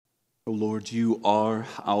O Lord, you are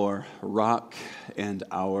our rock and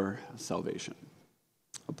our salvation.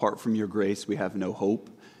 Apart from your grace, we have no hope.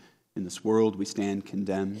 In this world, we stand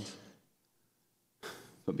condemned.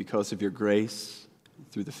 But because of your grace,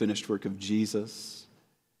 through the finished work of Jesus,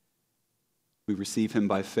 we receive him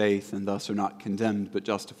by faith and thus are not condemned but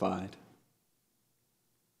justified.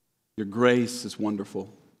 Your grace is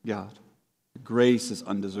wonderful, God. Your grace is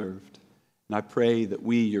undeserved. And I pray that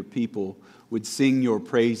we, your people, would sing your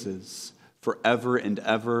praises forever and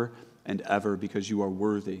ever and ever, because you are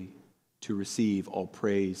worthy to receive all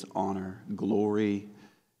praise, honor, glory,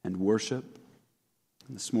 and worship.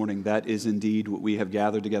 And this morning, that is indeed what we have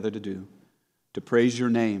gathered together to do, to praise your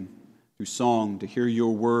name through song, to hear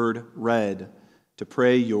your word read, to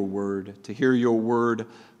pray your word, to hear your word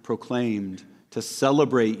proclaimed, to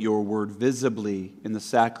celebrate your word visibly in the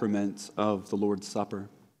sacrament of the Lord's Supper.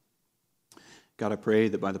 God, I pray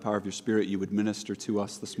that by the power of your Spirit, you would minister to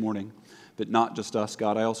us this morning. But not just us,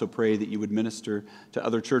 God. I also pray that you would minister to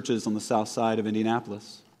other churches on the south side of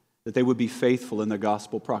Indianapolis, that they would be faithful in their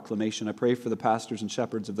gospel proclamation. I pray for the pastors and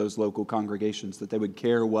shepherds of those local congregations, that they would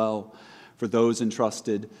care well for those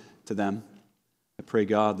entrusted to them. I pray,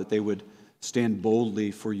 God, that they would stand boldly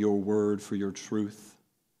for your word, for your truth.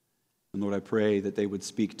 And Lord, I pray that they would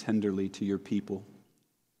speak tenderly to your people.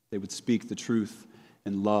 They would speak the truth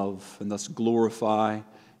in love, and thus glorify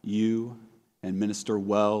you and minister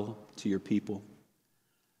well to your people.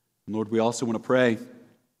 And Lord, we also want to pray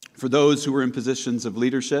for those who are in positions of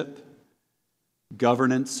leadership,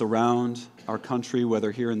 governance around our country, whether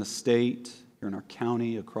here in the state, here in our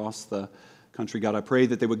county, across the country. God, I pray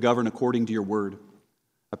that they would govern according to your word.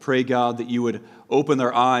 I pray, God, that you would open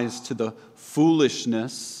their eyes to the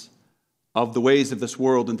foolishness of the ways of this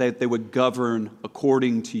world, and that they would govern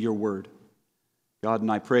according to your word. God,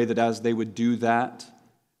 and I pray that as they would do that,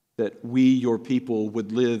 that we, your people,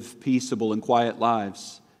 would live peaceable and quiet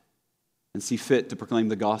lives and see fit to proclaim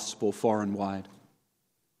the gospel far and wide.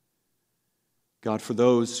 God, for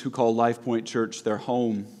those who call Life Point Church their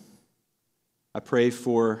home, I pray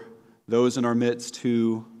for those in our midst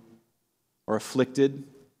who are afflicted,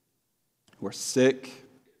 who are sick,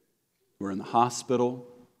 who are in the hospital,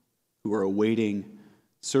 who are awaiting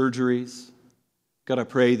surgeries. God, I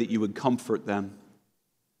pray that you would comfort them.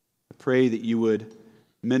 I pray that you would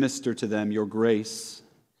minister to them your grace,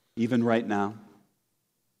 even right now.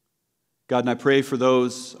 God, and I pray for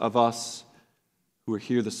those of us who are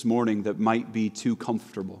here this morning that might be too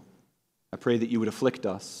comfortable. I pray that you would afflict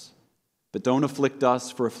us, but don't afflict us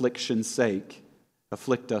for affliction's sake.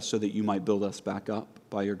 Afflict us so that you might build us back up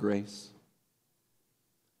by your grace.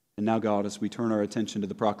 And now, God, as we turn our attention to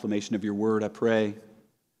the proclamation of your word, I pray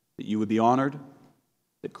that you would be honored,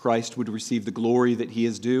 that Christ would receive the glory that he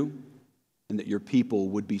is due, and that your people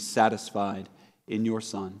would be satisfied in your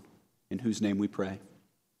Son, in whose name we pray.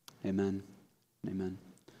 Amen. Amen.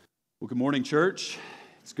 Well, good morning, church.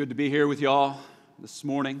 It's good to be here with y'all this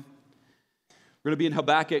morning. We're going to be in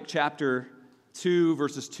Habakkuk chapter 2,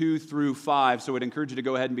 verses 2 through 5, so I'd encourage you to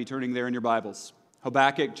go ahead and be turning there in your Bibles.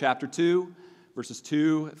 Habakkuk chapter 2, verses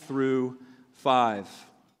 2 through 5.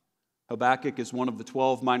 Habakkuk is one of the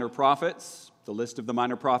 12 minor prophets. The list of the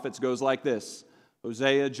minor prophets goes like this: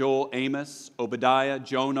 Hosea, Joel, Amos, Obadiah,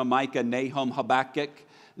 Jonah, Micah, Nahum, Habakkuk,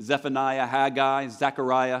 Zephaniah, Haggai,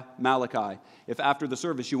 Zechariah, Malachi. If after the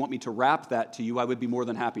service you want me to rap that to you, I would be more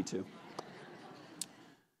than happy to.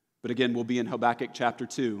 But again, we'll be in Habakkuk chapter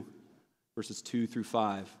 2, verses 2 through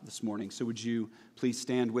 5 this morning. So would you please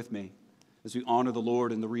stand with me as we honor the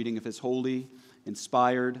Lord in the reading of his holy,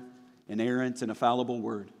 inspired, inerrant, and infallible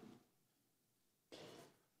word.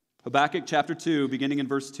 Habakkuk chapter 2, beginning in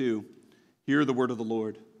verse 2. Hear the word of the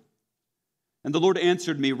Lord. And the Lord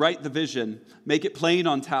answered me, write the vision, make it plain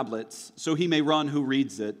on tablets, so he may run who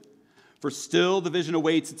reads it. For still the vision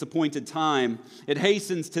awaits its appointed time. It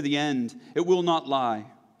hastens to the end. It will not lie.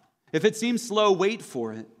 If it seems slow, wait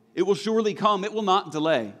for it. It will surely come. It will not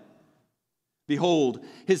delay. Behold,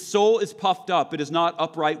 his soul is puffed up. It is not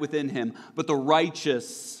upright within him, but the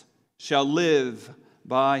righteous shall live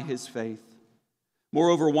by his faith.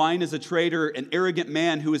 Moreover, wine is a traitor, an arrogant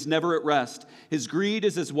man who is never at rest. His greed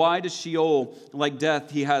is as wide as Sheol. Like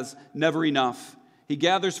death, he has never enough. He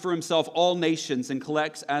gathers for himself all nations and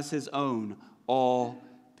collects as his own all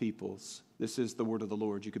peoples. This is the word of the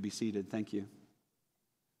Lord. You could be seated. Thank you.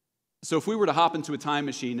 So if we were to hop into a time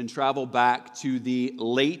machine and travel back to the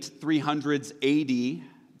late 300s AD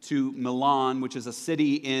to Milan, which is a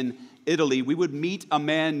city in Italy, we would meet a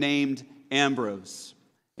man named Ambrose.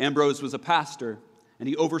 Ambrose was a pastor, and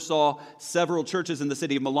he oversaw several churches in the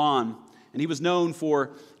city of Milan. And he was known for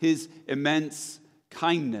his immense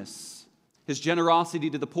kindness, his generosity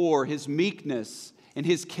to the poor, his meekness, and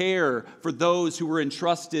his care for those who were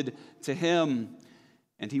entrusted to him.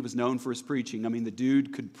 And he was known for his preaching. I mean, the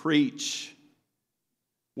dude could preach.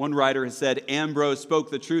 One writer has said, Ambrose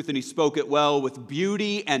spoke the truth, and he spoke it well with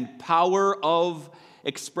beauty and power of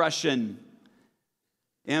expression.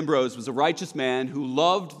 Ambrose was a righteous man who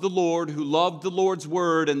loved the Lord, who loved the Lord's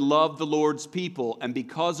word, and loved the Lord's people. And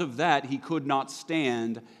because of that, he could not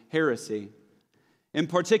stand heresy. In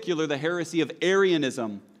particular, the heresy of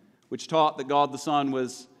Arianism, which taught that God the Son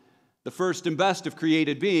was the first and best of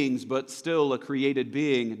created beings, but still a created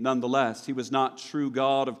being nonetheless. He was not true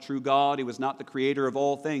God of true God. He was not the creator of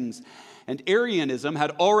all things. And Arianism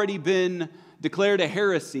had already been declared a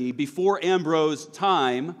heresy before Ambrose's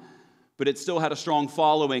time, but it still had a strong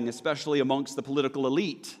following, especially amongst the political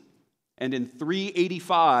elite. And in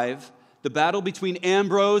 385, the battle between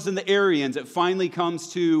Ambrose and the Arians, it finally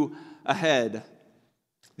comes to a head.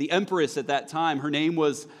 The empress at that time, her name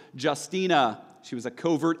was Justina. She was a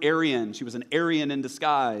covert Arian. She was an Arian in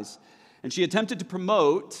disguise. And she attempted to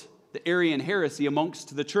promote the Arian heresy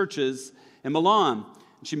amongst the churches in Milan.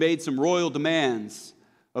 And she made some royal demands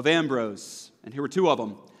of Ambrose. And here were two of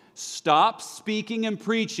them. Stop speaking and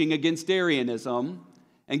preaching against Arianism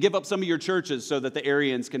and give up some of your churches so that the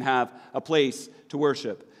Arians can have a place to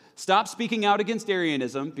worship. Stop speaking out against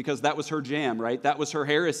Arianism, because that was her jam, right? That was her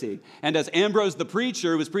heresy. And as Ambrose the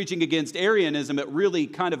preacher was preaching against Arianism, it really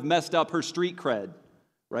kind of messed up her street cred,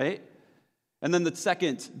 right? And then the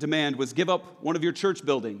second demand was give up one of your church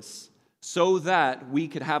buildings so that we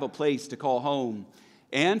could have a place to call home.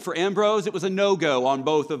 And for Ambrose, it was a no-go on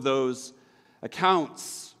both of those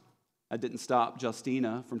accounts. That didn't stop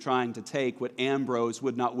Justina from trying to take what Ambrose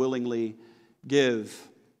would not willingly give.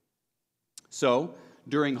 So,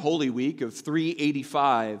 during Holy Week of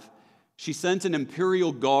 385, she sent an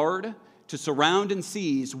imperial guard to surround and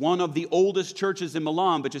seize one of the oldest churches in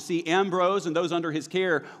Milan. But you see, Ambrose and those under his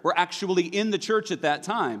care were actually in the church at that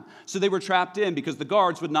time. So they were trapped in because the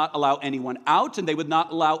guards would not allow anyone out and they would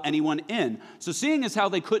not allow anyone in. So seeing as how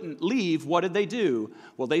they couldn't leave, what did they do?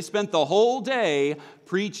 Well, they spent the whole day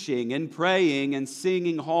preaching and praying and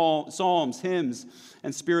singing psalms, hymns,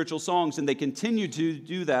 and spiritual songs. And they continued to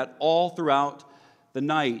do that all throughout the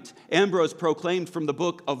night. Ambrose proclaimed from the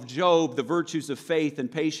book of Job the virtues of faith and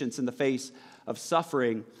patience in the face of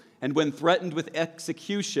suffering. And when threatened with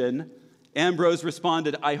execution, Ambrose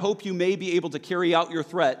responded, I hope you may be able to carry out your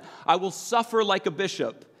threat. I will suffer like a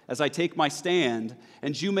bishop as I take my stand,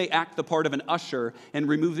 and you may act the part of an usher in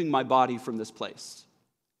removing my body from this place.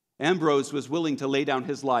 Ambrose was willing to lay down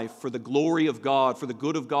his life for the glory of God, for the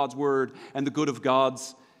good of God's word, and the good of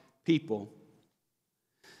God's people.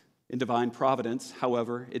 In divine providence,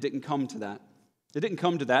 however, it didn't come to that. It didn't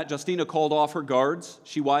come to that. Justina called off her guards.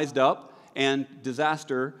 She wised up, and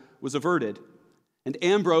disaster was averted. And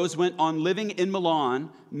Ambrose went on living in Milan,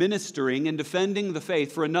 ministering and defending the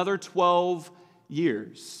faith for another 12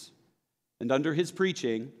 years. And under his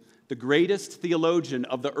preaching, the greatest theologian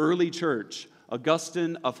of the early church,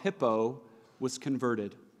 Augustine of Hippo, was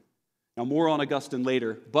converted. Now, more on Augustine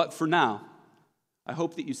later, but for now, I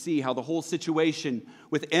hope that you see how the whole situation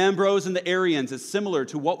with Ambrose and the Arians is similar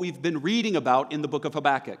to what we've been reading about in the book of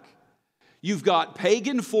Habakkuk. You've got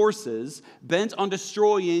pagan forces bent on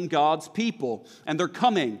destroying God's people, and they're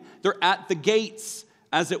coming. They're at the gates,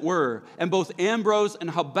 as it were. And both Ambrose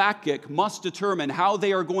and Habakkuk must determine how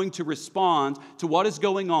they are going to respond to what is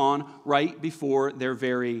going on right before their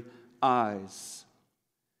very eyes.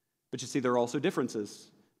 But you see, there are also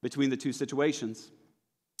differences between the two situations.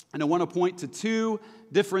 And I want to point to two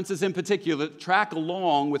differences in particular that track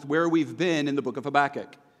along with where we've been in the book of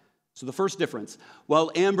Habakkuk. So the first difference,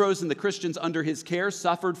 while Ambrose and the Christians under his care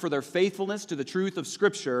suffered for their faithfulness to the truth of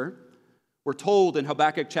Scripture, we're told in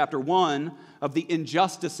Habakkuk chapter 1 of the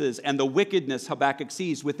injustices and the wickedness Habakkuk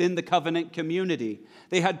sees within the covenant community.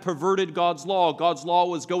 They had perverted God's law. God's law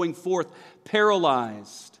was going forth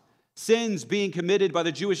paralyzed. Sins being committed by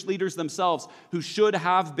the Jewish leaders themselves who should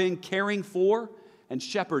have been caring for and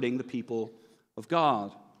shepherding the people of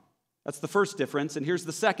God. That's the first difference, and here's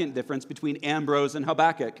the second difference between Ambrose and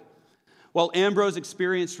Habakkuk. While Ambrose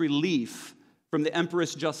experienced relief from the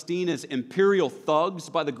Empress Justina's imperial thugs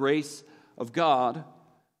by the grace of God,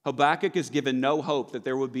 Habakkuk is given no hope that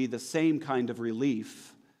there would be the same kind of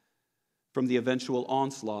relief from the eventual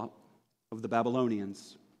onslaught of the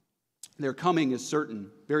Babylonians. Their coming is certain,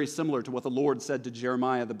 very similar to what the Lord said to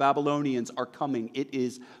Jeremiah. The Babylonians are coming, it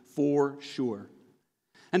is for sure.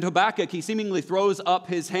 And Habakkuk, he seemingly throws up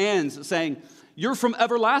his hands saying, you're from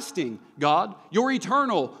everlasting, God. You're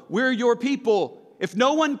eternal. We're your people. If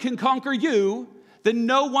no one can conquer you, then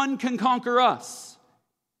no one can conquer us.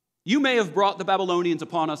 You may have brought the Babylonians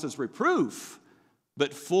upon us as reproof,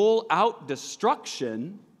 but full-out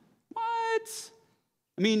destruction? What?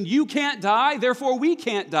 I mean, you can't die, therefore we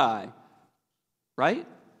can't die. Right?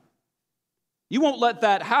 You won't let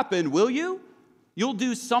that happen, will you? You'll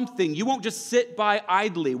do something. You won't just sit by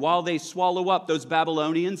idly while they swallow up those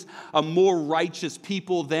Babylonians, a more righteous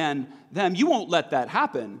people than them. You won't let that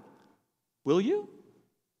happen, will you?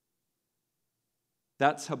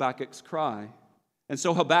 That's Habakkuk's cry. And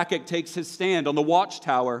so Habakkuk takes his stand on the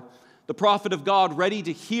watchtower, the prophet of God, ready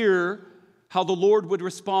to hear how the Lord would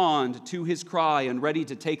respond to his cry and ready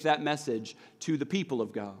to take that message to the people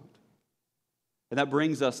of God. And that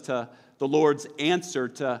brings us to the Lord's answer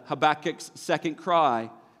to Habakkuk's second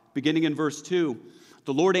cry, beginning in verse 2.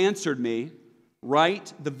 The Lord answered me,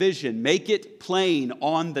 write the vision, make it plain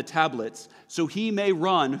on the tablets, so he may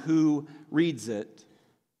run who reads it.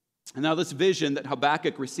 And now this vision that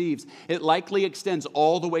Habakkuk receives, it likely extends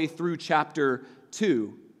all the way through chapter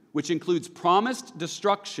 2, which includes promised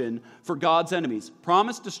destruction for God's enemies,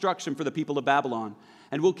 promised destruction for the people of Babylon.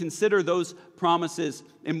 And we'll consider those promises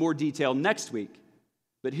in more detail next week.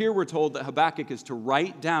 But here we're told that Habakkuk is to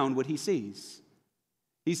write down what he sees.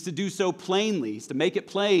 He's to do so plainly. He's to make it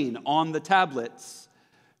plain on the tablets,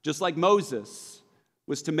 just like Moses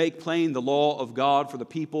was to make plain the law of God for the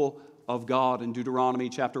people of God. In Deuteronomy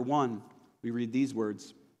chapter 1, we read these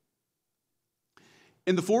words.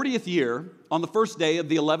 In the 40th year, on the first day of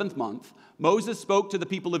the 11th month, Moses spoke to the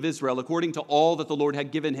people of Israel according to all that the Lord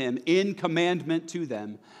had given him in commandment to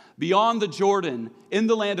them. Beyond the Jordan, in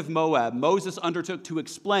the land of Moab, Moses undertook to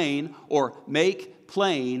explain or make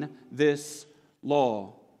plain this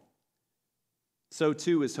law. So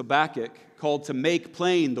too is Habakkuk called to make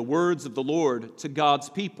plain the words of the Lord to God's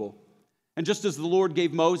people. And just as the Lord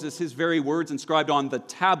gave Moses his very words inscribed on the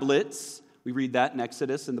tablets, we read that in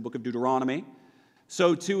Exodus in the book of Deuteronomy,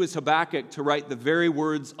 so too is Habakkuk to write the very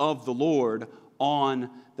words of the Lord on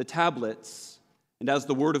the tablets. And as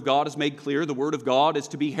the word of God is made clear, the word of God is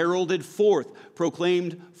to be heralded forth,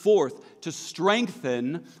 proclaimed forth, to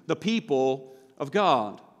strengthen the people of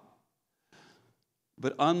God.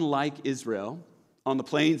 But unlike Israel, on the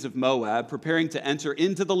plains of Moab, preparing to enter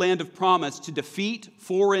into the land of promise to defeat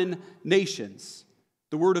foreign nations,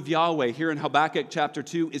 the word of Yahweh here in Habakkuk chapter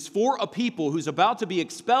 2 is for a people who's about to be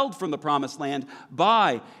expelled from the promised land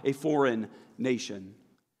by a foreign nation.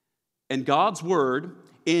 And God's word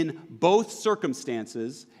in both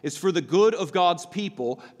circumstances is for the good of God's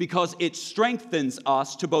people because it strengthens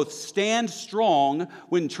us to both stand strong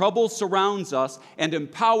when trouble surrounds us and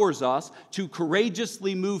empowers us to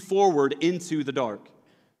courageously move forward into the dark.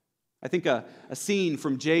 I think a scene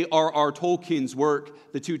from J.R.R. Tolkien's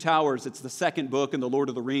work, The Two Towers, it's the second book in the Lord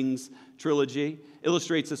of the Rings trilogy,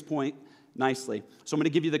 illustrates this point nicely. So I'm going to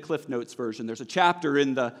give you the Cliff Notes version. There's a chapter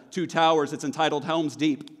in The Two Towers, it's entitled Helm's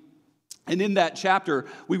Deep. And in that chapter,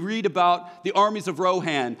 we read about the armies of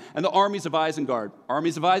Rohan and the armies of Isengard.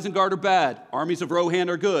 Armies of Isengard are bad. Armies of Rohan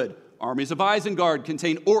are good. Armies of Isengard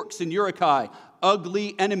contain orcs and Uruk-hai,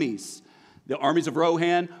 ugly enemies. The armies of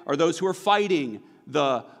Rohan are those who are fighting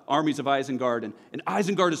the armies of Isengard. And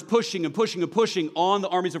Isengard is pushing and pushing and pushing on the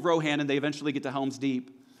armies of Rohan, and they eventually get to Helm's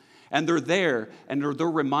Deep. And they're there, and they're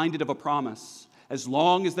reminded of a promise. As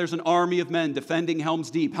long as there's an army of men defending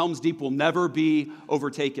Helm's Deep will never be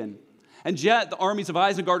overtaken. And yet, the armies of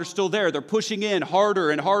Isengard are still there. They're pushing in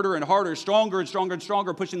harder and harder and harder, stronger and stronger and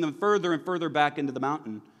stronger, pushing them further and further back into the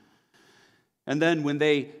mountain. And then when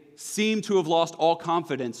they seem to have lost all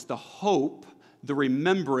confidence, the hope, the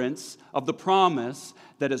remembrance of the promise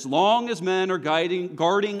that as long as men are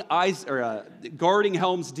guarding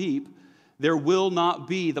Helm's Deep, there will not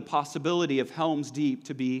be the possibility of Helm's Deep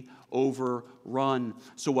to be overrun.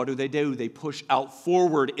 So what do? They push out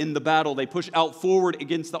forward in the battle. They push out forward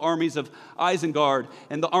against the armies of Isengard.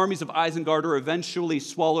 And the armies of Isengard are eventually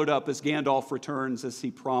swallowed up as Gandalf returns as he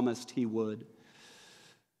promised he would.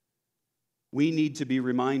 We need to be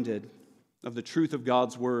reminded of the truth of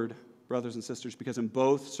God's word, brothers and sisters, because in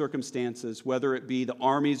both circumstances, whether it be the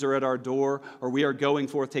armies are at our door or we are going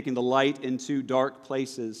forth taking the light into dark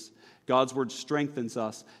places, God's word strengthens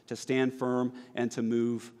us to stand firm and to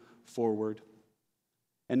move forward.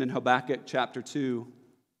 And in Habakkuk chapter 2,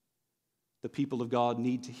 the people of God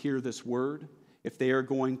need to hear this word if they are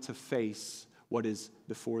going to face what is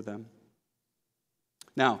before them.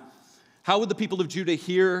 Now, how would the people of Judah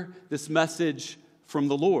hear this message from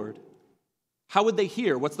the Lord? How would they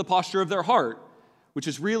hear? What's the posture of their heart? Which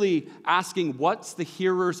is really asking, what's the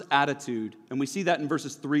hearer's attitude? And we see that in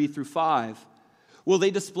verses 3 through 5. Will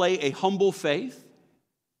they display a humble faith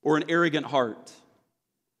or an arrogant heart?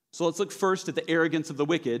 So let's look first at the arrogance of the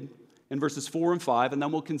wicked in verses 4 and 5, and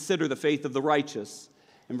then we'll consider the faith of the righteous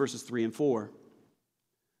in verses 3 and 4.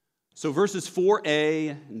 So verses 4a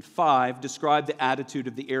and 5 describe the attitude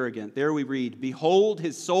of the arrogant. There we read, "Behold,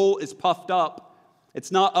 his soul is puffed up.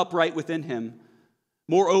 It's not upright within him.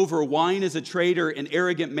 Moreover, wine is a traitor, an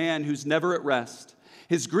arrogant man who's never at rest.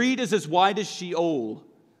 His greed is as wide as Sheol.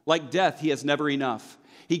 Like death, he has never enough.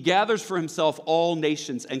 He gathers for himself all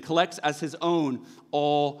nations and collects as his own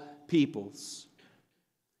all peoples."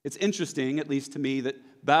 It's interesting, at least to me,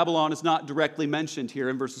 that Babylon is not directly mentioned here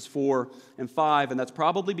in verses 4 and 5, and that's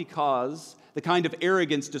probably because the kind of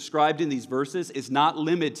arrogance described in these verses is not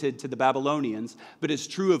limited to the Babylonians, but is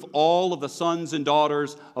true of all of the sons and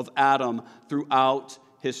daughters of Adam throughout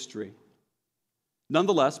history.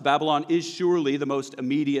 Nonetheless, Babylon is surely the most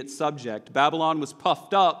immediate subject. Babylon was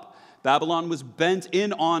puffed up. Babylon was bent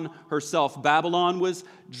in on herself. Babylon was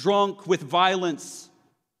drunk with violence.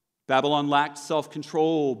 Babylon lacked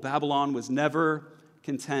self-control. Babylon was never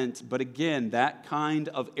content. But again, that kind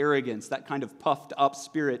of arrogance, that kind of puffed up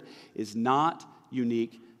spirit is not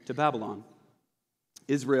unique to Babylon.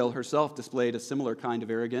 Israel herself displayed a similar kind of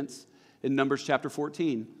arrogance in Numbers chapter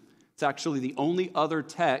 14. It's actually the only other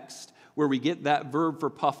text where we get that verb for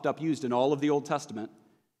puffed up used in all of the Old Testament,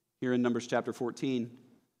 here in Numbers chapter 14.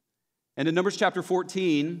 And in Numbers chapter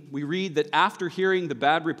 14, we read that after hearing the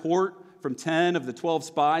bad report from 10 of the 12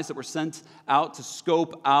 spies that were sent out to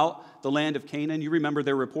scope out the land of Canaan, you remember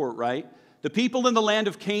their report, right? The people in the land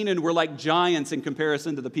of Canaan were like giants in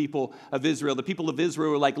comparison to the people of Israel. The people of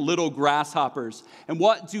Israel were like little grasshoppers. And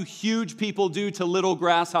what do huge people do to little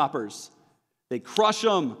grasshoppers? They crush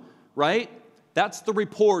them, right? That's the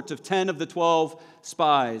report of 10 of the 12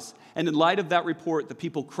 spies. And in light of that report, the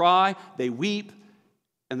people cry, they weep,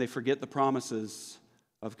 and they forget the promises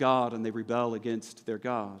of God, and they rebel against their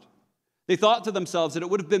God. They thought to themselves that it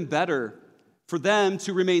would have been better for them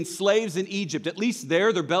to remain slaves in Egypt. At least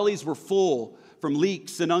there, their bellies were full from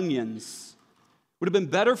leeks and onions. It would have been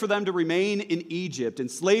better for them to remain in Egypt in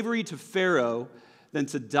slavery to Pharaoh than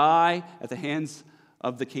to die at the hands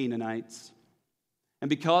of the Canaanites. And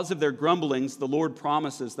because of their grumblings, the Lord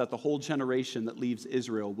promises that the whole generation that leaves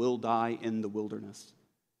Israel will die in the wilderness.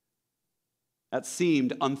 That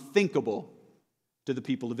seemed unthinkable to the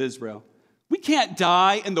people of Israel. We can't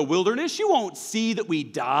die in the wilderness. You won't see that we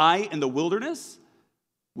die in the wilderness.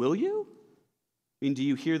 Will you? I mean, do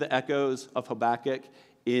you hear the echoes of Habakkuk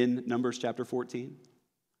in Numbers chapter 14?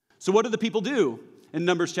 So what do the people do in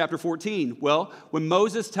Numbers chapter 14? Well, when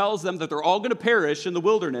Moses tells them that they're all going to perish in the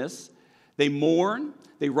wilderness, they mourn,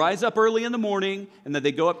 they rise up early in the morning, and then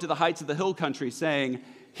they go up to the heights of the hill country saying,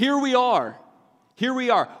 here we are.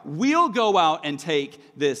 We'll go out and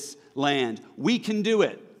take this land. We can do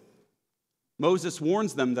it. Moses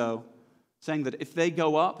warns them, though, saying that if they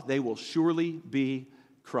go up, they will surely be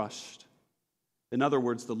crushed. In other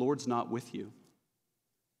words, the Lord's not with you.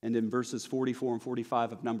 And in verses 44 and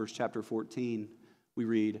 45 of Numbers chapter 14, we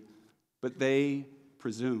read, but they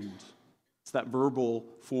presumed. It's that verbal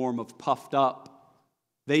form of puffed up.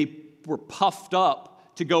 They were puffed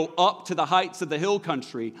up to go up to the heights of the hill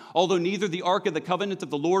country, although neither the ark of the covenant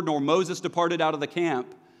of the Lord nor Moses departed out of the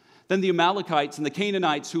camp. Then the Amalekites and the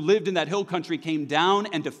Canaanites who lived in that hill country came down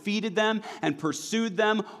and defeated them and pursued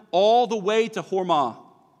them all the way to Hormah.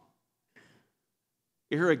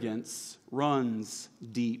 Arrogance runs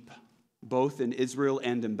deep, both in Israel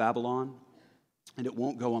and in Babylon, and it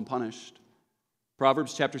won't go unpunished.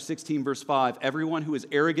 Proverbs chapter 16, verse 5, everyone who is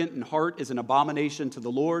arrogant in heart is an abomination to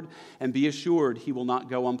the Lord, and be assured he will not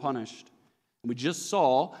go unpunished. And we just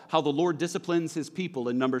saw how the Lord disciplines his people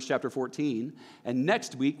in Numbers chapter 14, and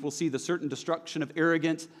next week we'll see the certain destruction of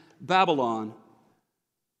arrogant Babylon.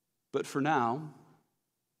 But for now,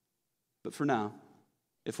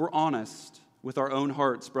 if we're honest with our own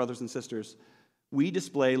hearts, brothers and sisters, we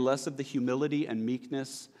display less of the humility and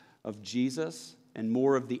meekness of Jesus and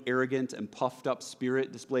more of the arrogant and puffed up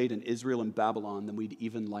spirit displayed in Israel and Babylon than we'd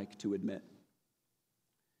even like to admit.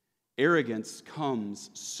 Arrogance comes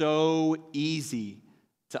so easy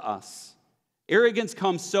to us. Arrogance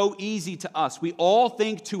comes so easy to us. We all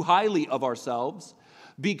think too highly of ourselves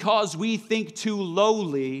because we think too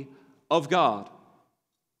lowly of God.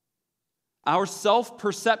 Our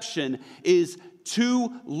self-perception is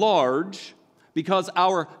too large because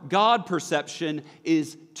our God perception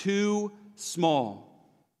is too small.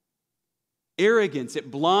 Arrogance, it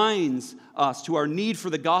blinds us to our need for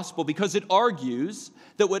the gospel because it argues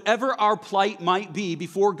that whatever our plight might be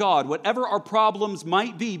before God, whatever our problems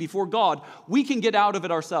might be before God, we can get out of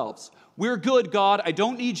it ourselves. We're good, God. I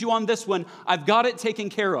don't need you on this one. I've got it taken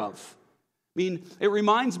care of. mean, it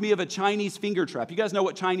reminds me of a Chinese finger trap. You guys know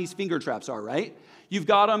what Chinese finger traps are, right? You've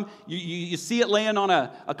got them, you see it laying on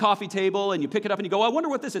a coffee table, and you pick it up and you go, I wonder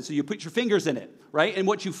what this is. So you put your fingers in it, right? And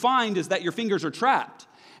what you find is that your fingers are trapped.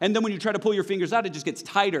 And then when you try to pull your fingers out, it just gets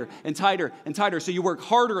tighter and tighter and tighter. So you work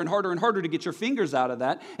harder and harder and harder to get your fingers out of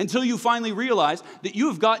that until you finally realize that you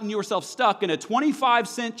have gotten yourself stuck in a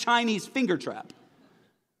 25-cent Chinese finger trap,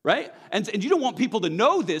 right? And you don't want people to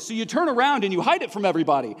know this, so you turn around and you hide it from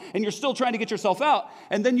everybody, and you're still trying to get yourself out.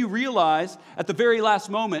 And then you realize at the very last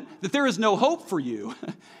moment that there is no hope for you.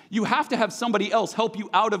 You have to have somebody else help you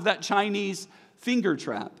out of that Chinese finger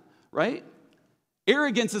trap, right?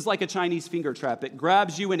 Arrogance is like a Chinese finger trap. It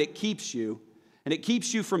grabs you and it keeps you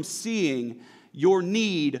from seeing your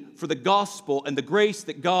need for the gospel and the grace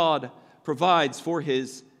that God provides for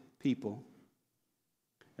his people.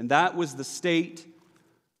 And that was the state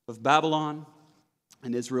of Babylon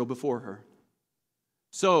and Israel before her.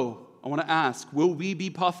 So, I want to ask, will we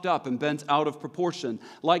be puffed up and bent out of proportion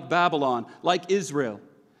like Babylon, like Israel?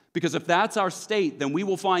 Because if that's our state, then we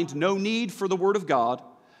will find no need for the word of God,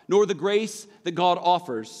 nor the grace that God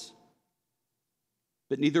offers,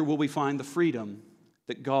 but neither will we find the freedom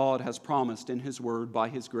that God has promised in his word by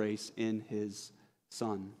his grace in his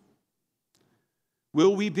Son.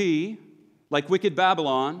 Will we be, like wicked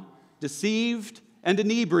Babylon, deceived and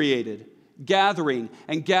inebriated, gathering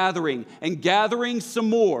and gathering and gathering some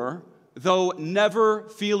more, though never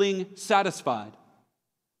feeling satisfied?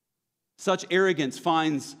 Such arrogance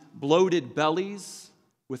finds bloated bellies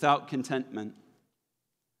without contentment.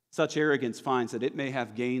 Such arrogance finds that it may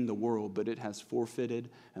have gained the world, but it has forfeited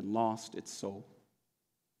and lost its soul.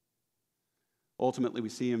 Ultimately, we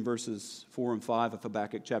see in verses 4 and 5 of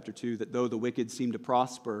Habakkuk chapter 2 that though the wicked seem to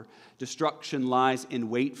prosper, destruction lies in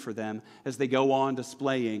wait for them as they go on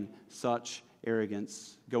displaying such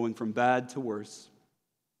arrogance, going from bad to worse.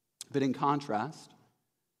 But in contrast,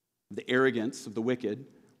 the arrogance of the wicked,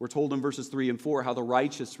 we're told in verses 3 and 4 how the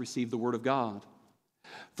righteous receive the word of God.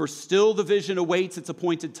 For still the vision awaits its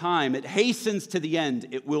appointed time. It hastens to the end.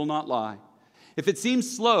 It will not lie. If it seems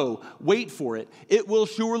slow, wait for it. It will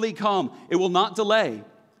surely come. It will not delay.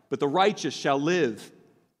 But the righteous shall live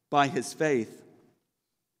by his faith.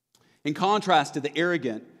 In contrast to the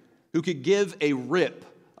arrogant who could give a rip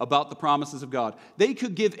about the promises of God. They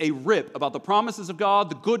could give a rip about the promises of God,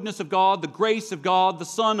 the goodness of God, the grace of God, the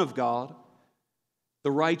Son of God.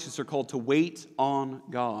 The righteous are called to wait on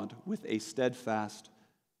God with a steadfast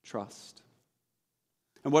trust.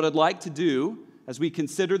 And what I'd like to do as we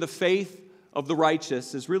consider the faith of the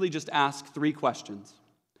righteous is really just ask 3 questions.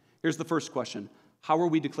 Here's the first question. How are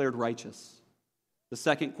we declared righteous? The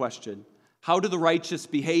second question. How do the righteous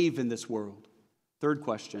behave in this world? Third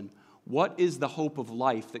question. What is the hope of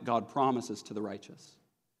life that God promises to the righteous?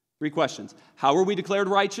 3 questions. How are we declared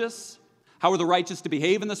righteous? How are the righteous to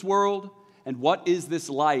behave in this world? And what is this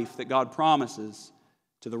life that God promises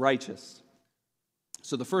to the righteous?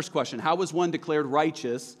 So the first question, how is one declared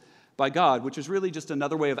righteous by God? Which is really just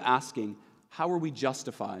another way of asking, how are we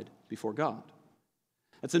justified before God?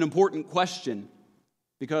 That's an important question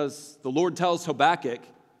because the Lord tells Habakkuk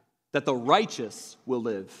that the righteous will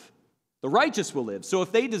live. The righteous will live. So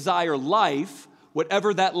if they desire life,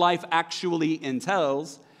 whatever that life actually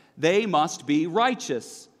entails, they must be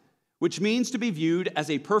righteous, which means to be viewed as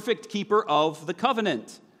a perfect keeper of the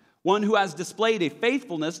covenant, one who has displayed a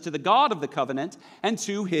faithfulness to the God of the covenant and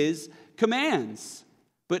to his commands.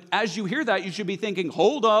 But as you hear that, you should be thinking,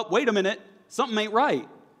 hold up, wait a minute, something ain't right.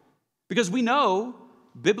 Because we know,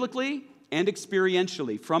 biblically and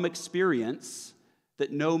experientially, from experience,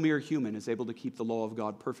 that no mere human is able to keep the law of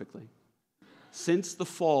God perfectly. Since the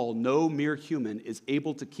fall, no mere human is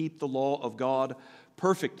able to keep the law of God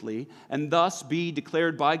perfectly and thus be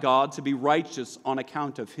declared by God to be righteous on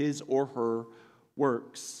account of his or her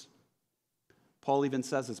works. Paul even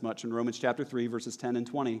says as much in Romans chapter 3, verses 10 and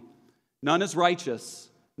 20. None is righteous,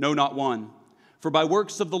 no, not one. For by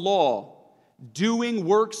works of the law, doing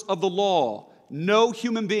works of the law, no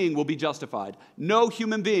human being will be justified. No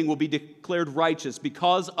human being will be declared righteous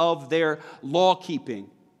because of their law-keeping.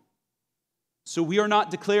 So we are not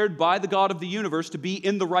declared by the God of the universe to be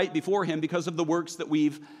in the right before him because of the works that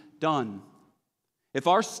we've done. If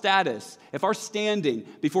our status, if our standing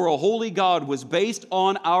before a holy God was based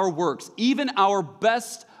on our works, even our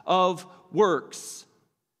best of works,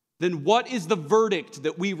 then what is the verdict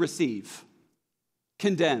that we receive?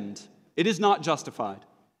 Condemned. It is not justified.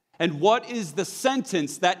 And what is the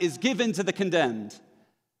sentence that is given to the condemned?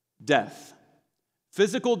 Death.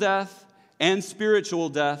 Physical death and spiritual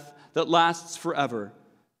death that lasts forever.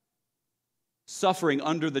 suffering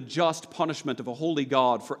under the just punishment of a holy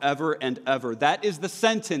God forever and ever. That is the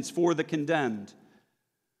sentence for the condemned.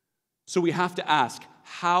 So we have to ask,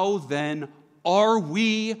 how then are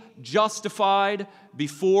we justified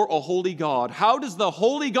before a holy God? How does the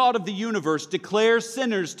holy God of the universe declare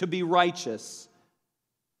sinners to be righteous?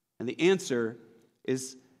 And the answer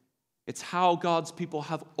is, it's how God's people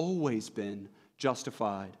have always been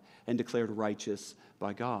justified and declared righteous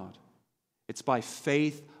by God. It's by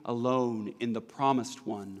faith alone in the promised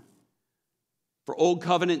one. For Old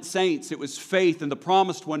Covenant saints, it was faith in the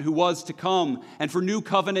promised one who was to come. And for New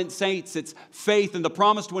Covenant saints, it's faith in the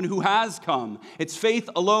promised one who has come. It's faith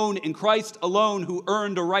alone in Christ alone who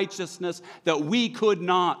earned a righteousness that we could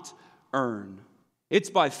not earn. It's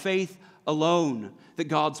by faith alone that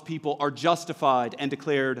God's people are justified and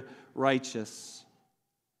declared righteous.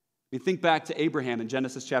 We think back to Abraham in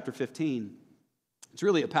Genesis chapter 15. It's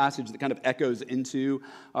really a passage that kind of echoes into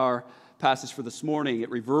our passage for this morning. It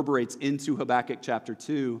reverberates into Habakkuk chapter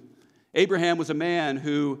 2. Abraham was a man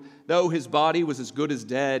who, though his body was as good as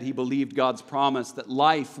dead, he believed God's promise that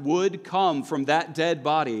life would come from that dead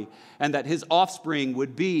body and that his offspring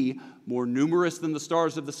would be more numerous than the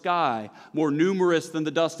stars of the sky, more numerous than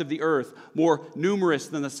the dust of the earth, more numerous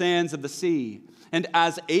than the sands of the sea. And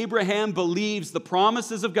as Abraham believes the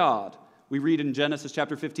promises of God, we read in Genesis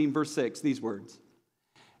chapter 15, verse 6, these words,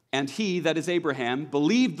 "And he," that is Abraham,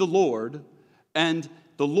 "believed the Lord, and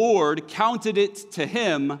the Lord counted it to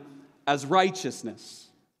him as righteousness."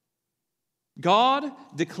 God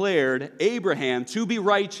declared Abraham to be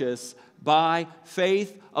righteous by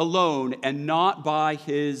faith alone and not by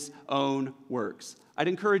his own works. I'd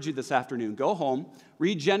encourage you this afternoon, go home,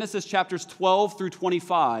 read Genesis chapters 12 through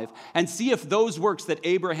 25, and see if those works that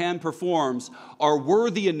Abraham performs are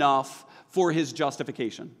worthy enough for his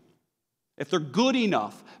justification. If they're good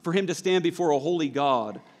enough for him to stand before a holy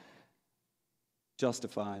God,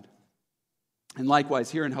 justified. And likewise,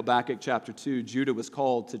 here in Habakkuk chapter 2, Judah was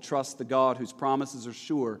called to trust the God whose promises are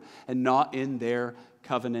sure and not in their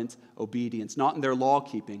covenant obedience, not in their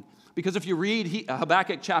law-keeping. Because if you read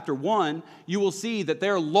Habakkuk chapter 1, you will see that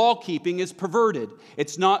their law-keeping is perverted.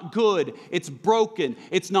 It's not good. It's broken.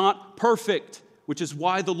 It's not perfect, which is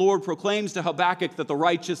why the Lord proclaims to Habakkuk that the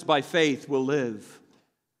righteous by faith will live.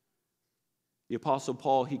 The Apostle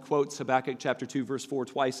Paul, he quotes Habakkuk chapter 2, verse 4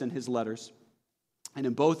 twice in his letters. And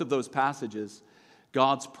in both of those passages,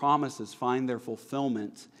 God's promises find their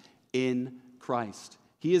fulfillment in Christ.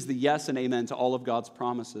 He is the yes and amen to all of God's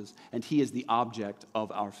promises, and he is the object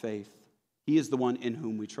of our faith. He is the one in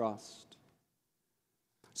whom we trust.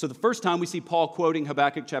 So the first time we see Paul quoting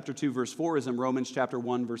Habakkuk chapter 2, verse 4 is in Romans chapter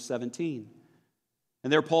 1, verse 17.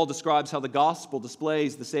 And there Paul describes how the gospel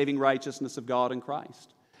displays the saving righteousness of God in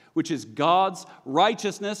Christ, which is God's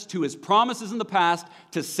righteousness to his promises in the past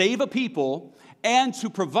to save a people and to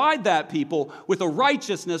provide that people with a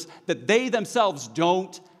righteousness that they themselves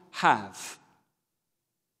don't have.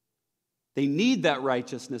 They need that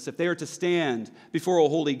righteousness if they are to stand before a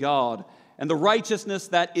holy God. And the righteousness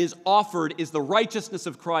that is offered is the righteousness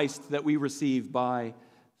of Christ that we receive by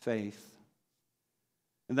faith.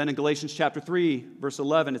 And then in Galatians chapter 3, verse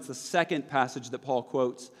 11, it's the second passage that Paul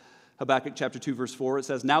quotes, Habakkuk chapter 2, verse 4. It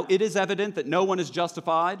says, "Now it is evident that no one is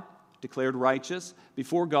justified," declared righteous,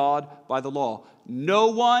 "before God by the law." No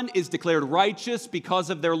one is declared righteous because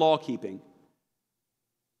of their law-keeping.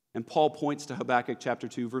 And Paul points to Habakkuk chapter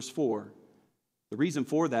 2, verse 4. The reason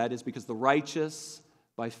for that is because the righteous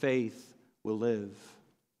by faith will live.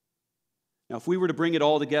 Now, if we were to bring it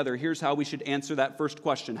all together, here's how we should answer that first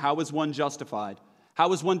question. How is one justified?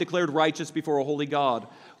 How is one declared righteous before a holy God?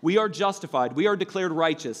 We are justified. We are declared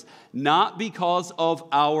righteous, not because of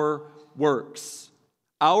our works.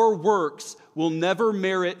 Our works will never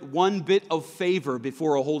merit one bit of favor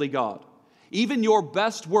before a holy God. Even your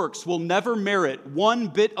best works will never merit one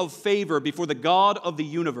bit of favor before the God of the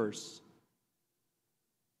universe.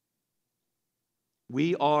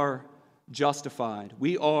 We are justified.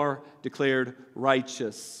 We are declared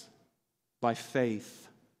righteous by faith,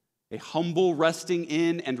 a humble resting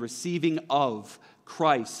in and receiving of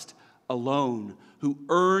Christ alone, who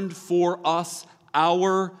earned for us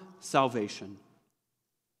our salvation.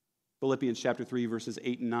 Philippians chapter 3, verses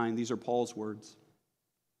 8 and 9, these are Paul's words.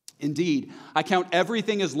 "Indeed, I count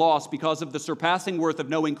everything as loss because of the surpassing worth of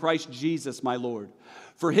knowing Christ Jesus, my Lord.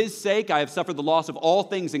 For his sake I have suffered the loss of all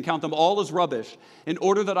things and count them all as rubbish, in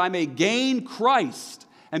order that I may gain Christ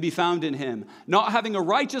and be found in him, not having a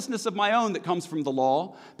righteousness of my own that comes from the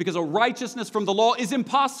law, because a righteousness from the law is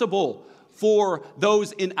impossible for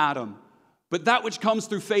those in Adam. But that which comes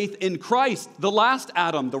through faith in Christ, the last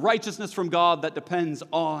Adam, the righteousness from God that depends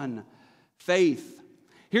on faith.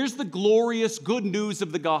 Here's the glorious good news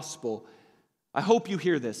of the gospel. I hope you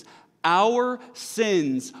hear this. Our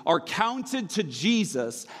sins are counted to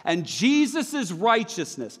Jesus, and Jesus'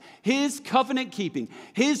 righteousness, his covenant keeping,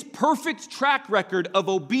 his perfect track record of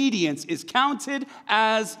obedience is counted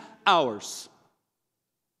as ours.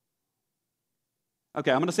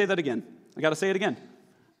 Okay, I'm going to say that again. I got to say it again.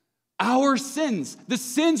 Our sins, the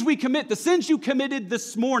sins we commit, the sins you committed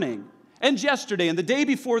this morning and yesterday and the day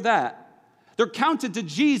before that, they're counted to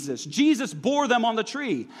Jesus. Jesus bore them on the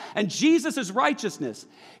tree. And Jesus' righteousness,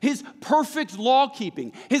 his perfect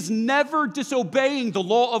law-keeping, his never disobeying the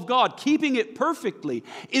law of God, keeping it perfectly,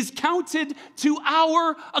 is counted to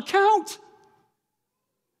our account.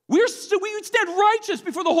 We stand righteous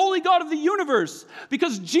before the holy God of the universe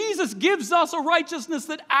because Jesus gives us a righteousness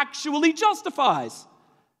that actually justifies.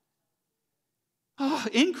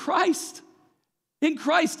 In Christ,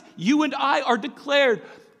 you and I are declared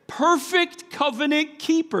perfect covenant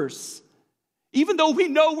keepers, even though we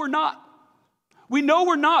know we're not. We know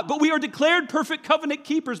we're not, but we are declared perfect covenant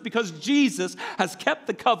keepers because Jesus has kept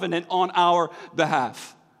the covenant on our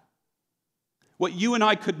behalf. What you and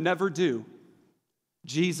I could never do,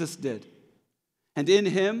 Jesus did. And in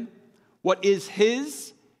him, what is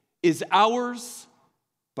his is ours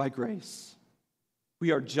by grace. We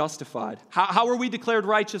are justified. How are we declared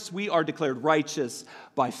righteous? We are declared righteous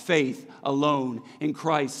by faith alone, in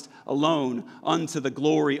Christ alone, unto the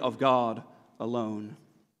glory of God alone.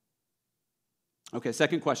 Okay,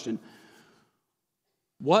 second question.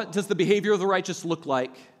 What does the behavior of the righteous look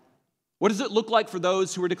like? What does it look like for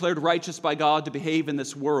those who are declared righteous by God to behave in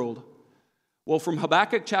this world? Well, from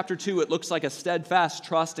Habakkuk chapter 2, it looks like a steadfast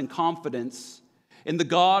trust and confidence in the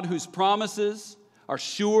God whose promises are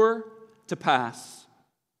sure to pass.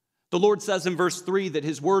 The Lord says in verse 3 that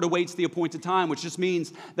his word awaits the appointed time, which just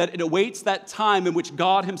means that it awaits that time in which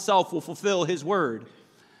God himself will fulfill his word.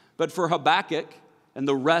 But for Habakkuk and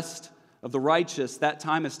the rest of the righteous, that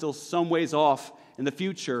time is still some ways off in the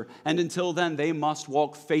future. And until then, they must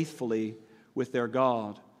walk faithfully with their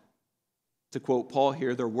God. To quote Paul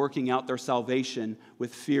here, they're working out their salvation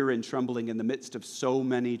with fear and trembling in the midst of so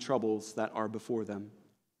many troubles that are before them.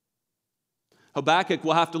 Habakkuk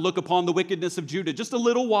will have to look upon the wickedness of Judah just a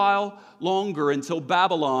little while longer until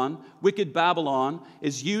Babylon, wicked Babylon,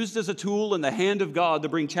 is used as a tool in the hand of God to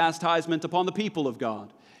bring chastisement upon the people of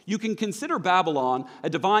God. You can consider Babylon a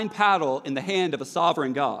divine paddle in the hand of a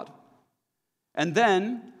sovereign God. And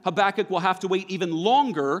then Habakkuk will have to wait even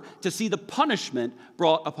longer to see the punishment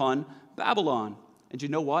brought upon Babylon. And you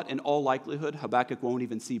know what? In all likelihood, Habakkuk won't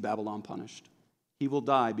even see Babylon punished. He will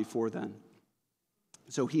die before then.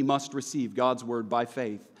 So he must receive God's word by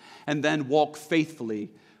faith and then walk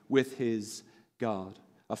faithfully with his God.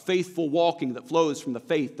 A faithful walking that flows from the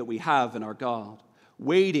faith that we have in our God.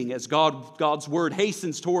 Waiting as God's word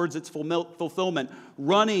hastens towards its fulfillment,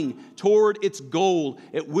 running toward its goal.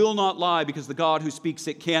 It will not lie because the God who speaks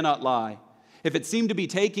it cannot lie. If it seemed to be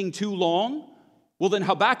taking too long, well then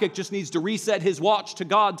Habakkuk just needs to reset his watch to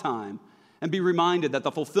God time and be reminded that the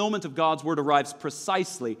fulfillment of God's word arrives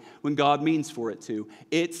precisely when God means for it to.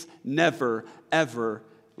 It's never, ever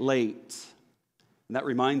late. And that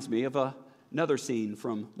reminds me of another scene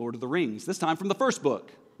from Lord of the Rings, this time from the first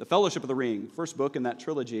book, The Fellowship of the Ring, first book in that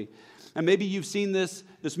trilogy. And maybe you've seen this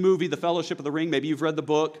movie, The Fellowship of the Ring. Maybe you've read the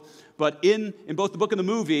book. But in both the book and the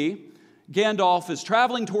movie, Gandalf is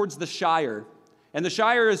traveling towards the Shire. And the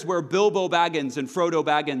Shire is where Bilbo Baggins and Frodo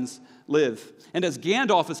Baggins live. And as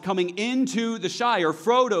Gandalf is coming into the Shire,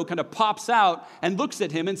 Frodo kind of pops out and looks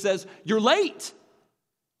at him and says, "You're late."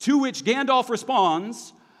 To which Gandalf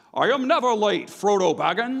responds, "I am never late, Frodo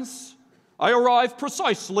Baggins. I arrive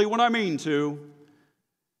precisely when I mean to."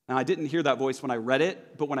 Now, I didn't hear that voice when I read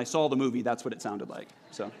it, but when I saw the movie, that's what it sounded like.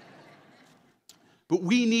 But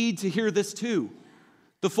we need to hear this too.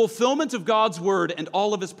 The fulfillment of God's word and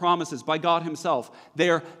all of his promises by God himself,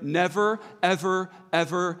 they are never, ever,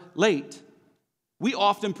 ever late. We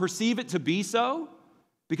often perceive it to be so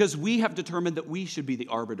because we have determined that we should be the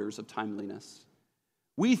arbiters of timeliness.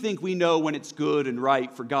 We think we know when it's good and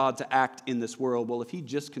right for God to act in this world. Well, if he'd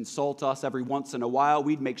just consult us every once in a while,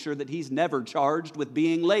 we'd make sure that he's never charged with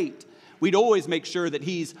being late. We'd always make sure that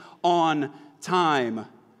he's on time.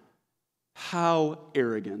 How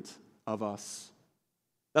arrogant of us.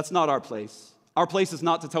 That's not our place. Our place is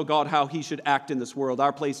not to tell God how he should act in this world.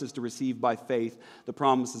 Our place is to receive by faith the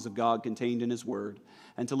promises of God contained in his word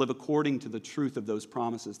and to live according to the truth of those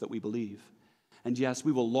promises that we believe. And yes,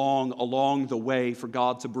 we will long along the way for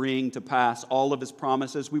God to bring to pass all of his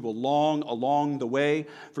promises. We will long along the way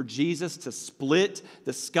for Jesus to split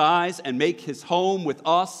the skies and make his home with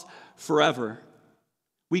us forever.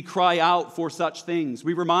 We cry out for such things.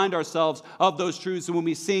 We remind ourselves of those truths when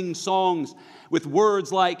we sing songs with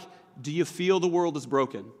words like, "Do you feel the world is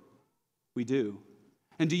broken?" We do.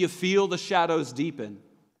 And "Do you feel the shadows deepen?"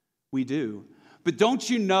 We do. But don't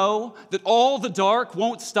you know that all the dark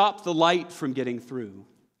won't stop the light from getting through?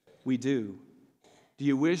 We do. Do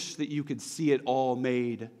you wish that you could see it all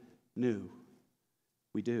made new?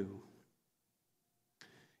 We do.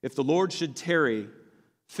 If the Lord should tarry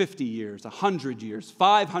 50 years, 100 years,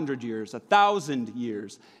 500 years, 1,000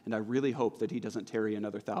 years, and I really hope that he doesn't tarry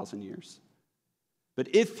another 1,000 years.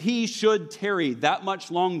 But if he should tarry that much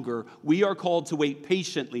longer, we are called to wait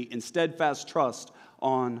patiently in steadfast trust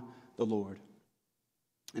on the Lord.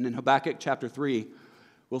 And in Habakkuk chapter 3,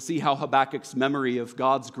 we'll see how Habakkuk's memory of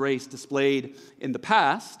God's grace displayed in the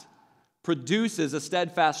past produces a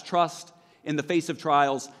steadfast trust in the face of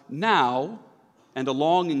trials now and a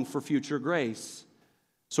longing for future grace.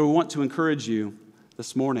 So we want to encourage you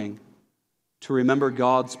this morning to remember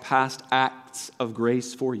God's past acts of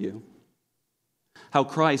grace for you. How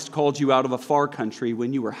Christ called you out of a far country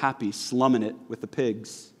when you were happy slumming it with the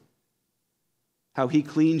pigs. How he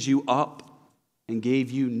cleaned you up and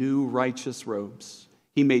gave you new righteous robes.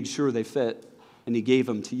 He made sure they fit, and he gave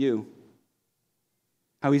them to you.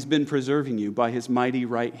 How he's been preserving you by his mighty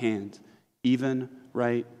right hand, even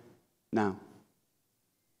right now.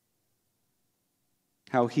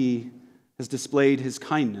 How he has displayed his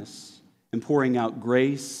kindness in pouring out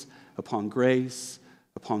grace upon grace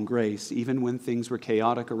upon grace, even when things were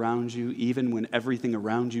chaotic around you, even when everything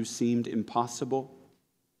around you seemed impossible.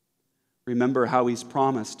 Remember how he's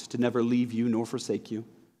promised to never leave you nor forsake you.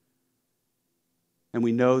 And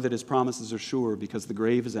we know that his promises are sure because the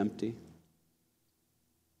grave is empty.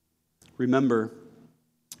 Remember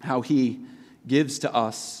how he gives to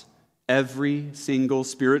us every single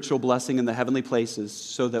spiritual blessing in the heavenly places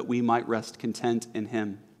so that we might rest content in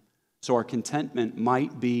him. So our contentment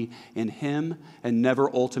might be in him and never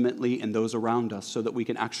ultimately in those around us, so that we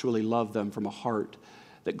can actually love them from a heart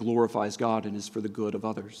that glorifies God and is for the good of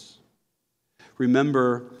others.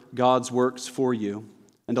 Remember God's works for you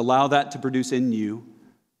and allow that to produce in you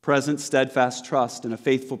present steadfast trust and a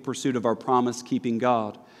faithful pursuit of our promise-keeping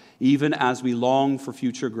God, even as we long for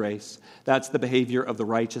future grace. That's the behavior of the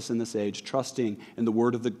righteous in this age, trusting in the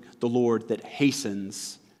word of the Lord that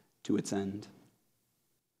hastens to its end.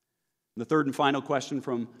 The third and final question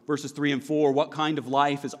from verses 3 and 4, what kind of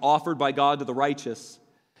life is offered by God to the righteous?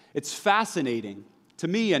 It's fascinating, to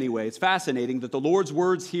me anyway, it's fascinating that the Lord's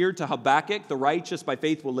words here to Habakkuk, the righteous by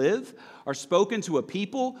faith will live, are spoken to a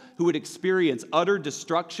people who would experience utter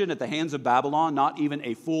destruction at the hands of Babylon, not even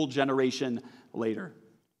a full generation later.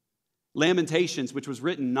 Lamentations, which was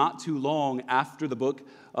written not too long after the book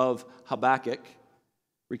of Habakkuk,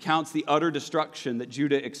 recounts the utter destruction that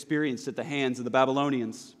Judah experienced at the hands of the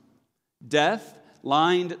Babylonians. Death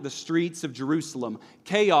lined the streets of Jerusalem.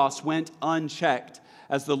 Chaos went unchecked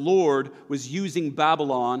as the Lord was using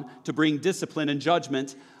Babylon to bring discipline and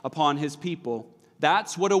judgment upon his people.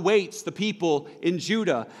 That's what awaits the people in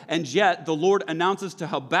Judah. And yet the Lord announces to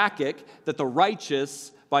Habakkuk that the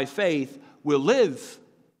righteous by faith will live.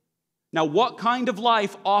 Now, what kind of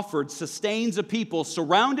life offered sustains a people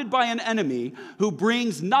surrounded by an enemy who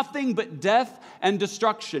brings nothing but death and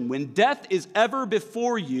destruction? When death is ever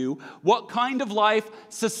before you, what kind of life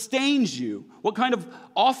sustains you? What kind of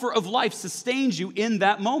offer of life sustains you in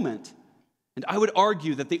that moment? And I would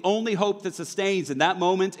argue that the only hope that sustains in that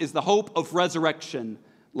moment is the hope of resurrection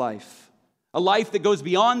life. A life that goes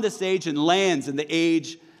beyond this age and lands in the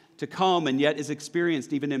age to come, and yet is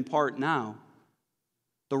experienced even in part now.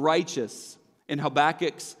 The righteous in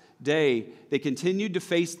Habakkuk's day, they continued to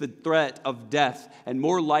face the threat of death, and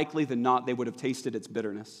more likely than not, they would have tasted its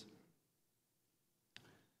bitterness.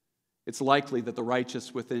 It's likely that the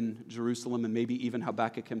righteous within Jerusalem, and maybe even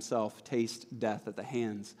Habakkuk himself, taste death at the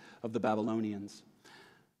hands of the Babylonians.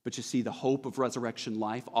 But you see, the hope of resurrection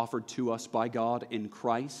life offered to us by God in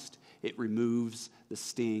Christ, it removes the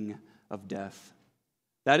sting of death.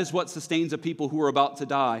 That is what sustains a people who are about to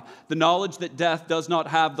die. The knowledge that death does not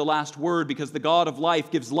have the last word, because the God of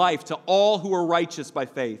life gives life to all who are righteous by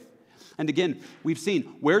faith. And again, we've seen,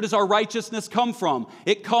 where does our righteousness come from?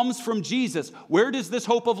 It comes from Jesus. Where does this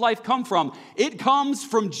hope of life come from? It comes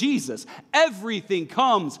from Jesus. Everything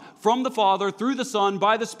comes from the Father, through the Son,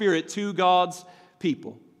 by the Spirit, to God's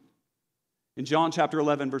people. In John chapter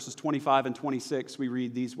 11, verses 25 and 26, we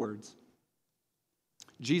read these words.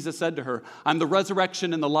 Jesus said to her, I'm the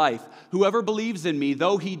resurrection and the life. Whoever believes in me,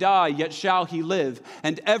 though he die, yet shall he live.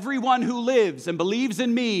 And everyone who lives and believes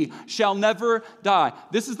in me shall never die.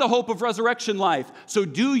 This is the hope of resurrection life. So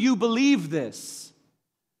do you believe this?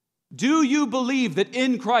 Do you believe that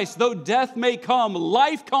in Christ, though death may come,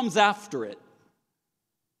 life comes after it?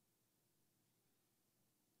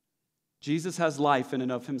 Jesus has life in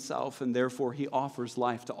and of himself, and therefore he offers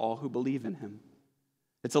life to all who believe in him.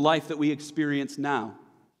 It's a life that we experience now,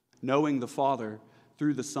 knowing the Father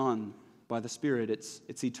through the Son by the Spirit.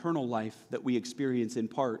 It's eternal life that we experience in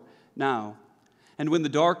part now. And when the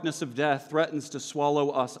darkness of death threatens to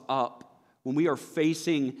swallow us up, when we are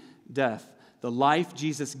facing death, the life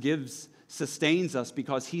Jesus gives sustains us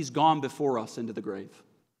because he's gone before us into the grave.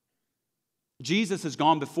 Jesus has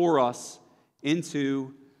gone before us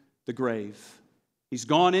into the grave. He's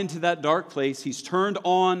gone into that dark place. He's turned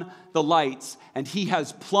on the lights, and he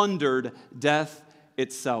has plundered death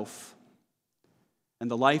itself. And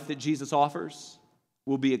the life that Jesus offers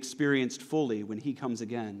will be experienced fully when he comes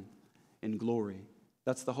again in glory.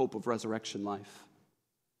 That's the hope of resurrection life.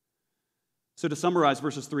 So to summarize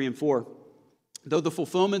verses 3 and 4, though the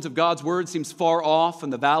fulfillment of God's word seems far off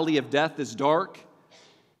and the valley of death is dark,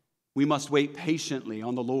 we must wait patiently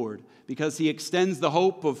on the Lord because he extends the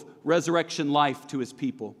hope of resurrection life to his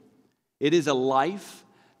people. It is a life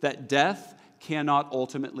that death cannot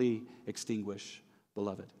ultimately extinguish,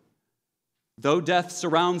 beloved. Though death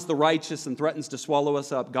surrounds the righteous and threatens to swallow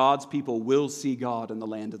us up, God's people will see God in the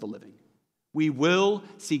land of the living. We will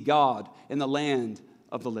see God in the land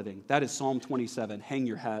of the living. That is Psalm 27. Hang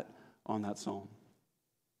your hat on that psalm.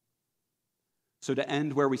 So to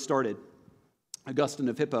end where we started, Augustine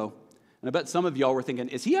of Hippo. And I bet some of y'all were thinking,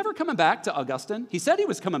 is he ever coming back to Augustine? He said he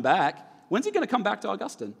was coming back. When's he going to come back to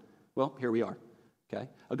Augustine? Well, here we are. Okay.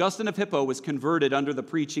 Augustine of Hippo was converted under the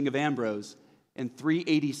preaching of Ambrose in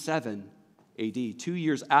 387 AD, 2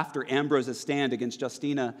 years after Ambrose's stand against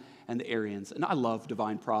Justina and the Arians. And I love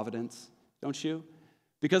divine providence, don't you?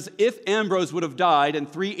 Because if Ambrose would have died in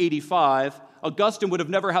 385, Augustine would have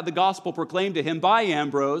never had the gospel proclaimed to him by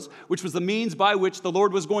Ambrose, which was the means by which the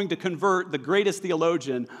Lord was going to convert the greatest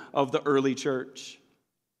theologian of the early church.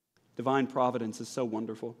 Divine providence is so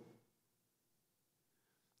wonderful.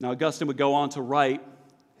 Now, Augustine would go on to write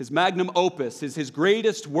his magnum opus, his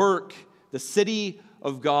greatest work, The City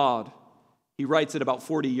of God. He writes it about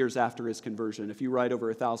 40 years after his conversion. If you write over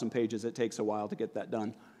 1,000 pages, it takes a while to get that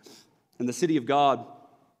done. In The City of God,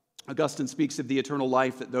 Augustine speaks of the eternal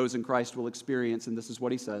life that those in Christ will experience, and this is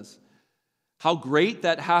what he says. How great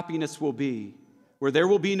that happiness will be, where there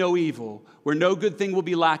will be no evil, where no good thing will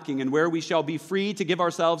be lacking, and where we shall be free to give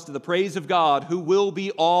ourselves to the praise of God, who will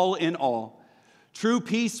be all in all. True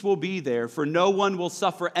peace will be there, for no one will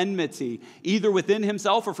suffer enmity, either within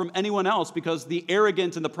himself or from anyone else, because the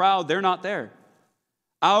arrogant and the proud, they're not there.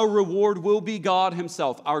 Our reward will be God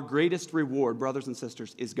himself. Our greatest reward, brothers and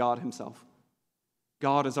sisters, is God himself.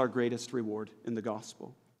 God is our greatest reward in the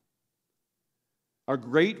gospel. Our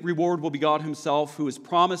great reward will be God himself, who has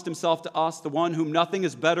promised himself to us, the one whom nothing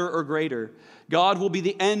is better or greater. God will be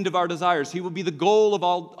the end of our desires. He will be the goal of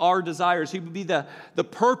all our desires. He will be the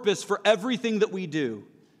purpose for everything that we do.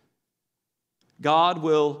 God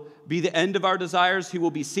will be the end of our desires. He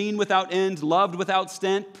will be seen without end, loved without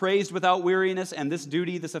stint, praised without weariness, and this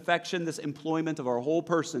duty, this affection, this employment of our whole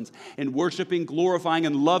persons in worshiping, glorifying,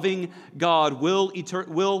 and loving God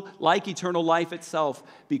will, like eternal life itself,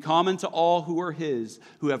 be common to all who are his,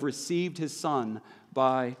 who have received his Son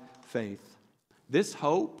by faith. This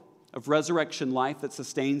hope of resurrection life that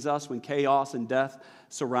sustains us when chaos and death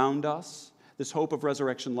surround us, this hope of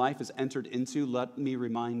resurrection life is entered into, let me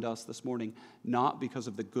remind us this morning, not because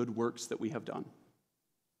of the good works that we have done.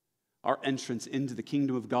 Our entrance into the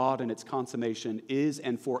kingdom of God and its consummation is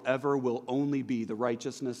and forever will only be the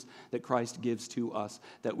righteousness that Christ gives to us,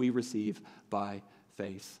 that we receive by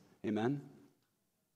faith. Amen?